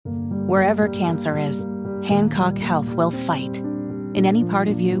Wherever cancer is, Hancock Health will fight. In any part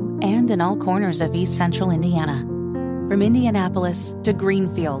of you and in all corners of East Central Indiana. From Indianapolis to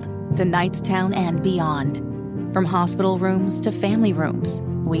Greenfield to Knightstown and beyond. From hospital rooms to family rooms,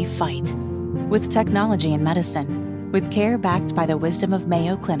 we fight. With technology and medicine, with care backed by the wisdom of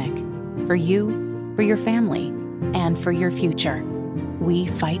Mayo Clinic. For you, for your family, and for your future. We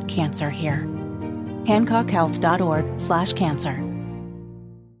fight cancer here. HancockHealth.org/cancer.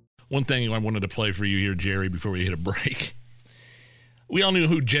 One thing I wanted to play for you here, Jerry, before we hit a break. We all knew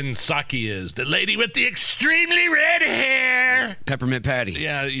who Jen Psaki is, the lady with the extremely red hair. Peppermint Patty.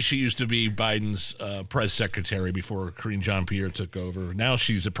 Yeah, she used to be Biden's press secretary before Karine Jean-Pierre took over. Now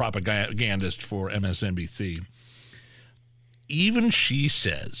she's a propagandist for MSNBC. Even she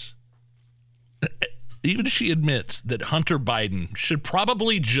admits that Hunter Biden should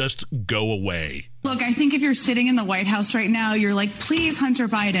probably just go away. Look, I think if you're sitting in the White House right now, you're like, please, Hunter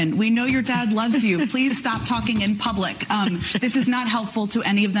Biden, we know your dad loves you. Please stop talking in public. This is not helpful to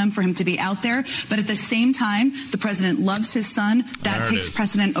any of them for him to be out there. But at the same time, the president loves his son. That takes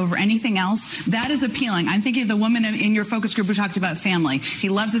precedent over anything else. That is appealing. I'm thinking of the woman in your focus group who talked about family. He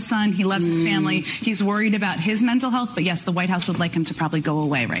loves his son. He loves his family. He's worried about his mental health. But yes, the White House would like him to probably go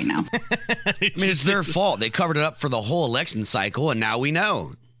away right now. I mean, it's their fault. They covered it up for the whole election cycle, and now we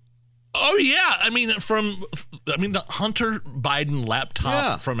know. Oh, yeah. I mean, the Hunter Biden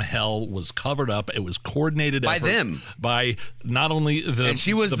laptop from hell was covered up. It was coordinated by them. By not only the... And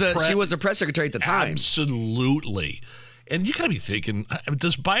she was the press secretary at the time. Absolutely. And you got to be thinking,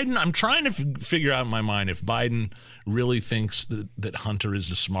 does Biden... I'm trying to figure out in my mind if Biden really thinks that Hunter is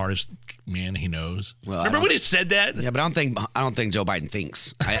the smartest man he knows. Well, remember when he said that? Yeah, but I don't think Joe Biden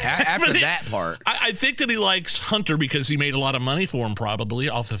thinks. After that part. I think that he likes Hunter because he made a lot of money for him, probably,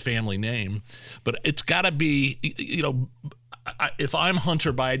 off the family name. But it's got to be, if I'm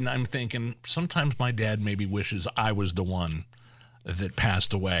Hunter Biden, I'm thinking sometimes my dad maybe wishes I was the one that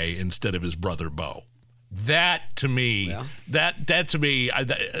passed away instead of his brother Beau. That to me, as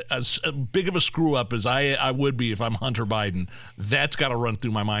big of a screw up as I would be if I'm Hunter Biden, that's got to run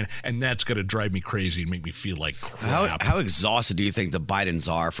through my mind, and that's got to drive me crazy and make me feel like crap. How exhausted do you think the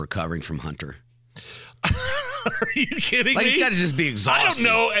Bidens are for covering from Hunter? Are you kidding me? He's got to just be exhausted. I don't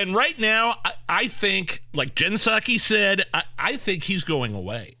know. And right now, I think, like Jen Psaki said, I think he's going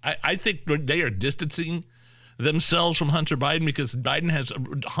away. I think they are distancing themselves from Hunter Biden because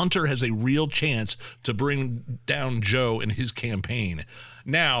Hunter has a real chance to bring down Joe in his campaign.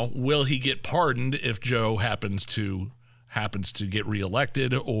 Now, will he get pardoned if Joe happens to get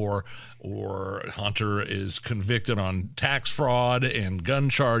reelected or Hunter is convicted on tax fraud and gun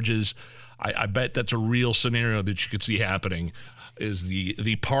charges? I bet that's a real scenario that you could see happening, is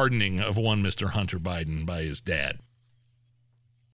the pardoning of one Mr. Hunter Biden by his dad.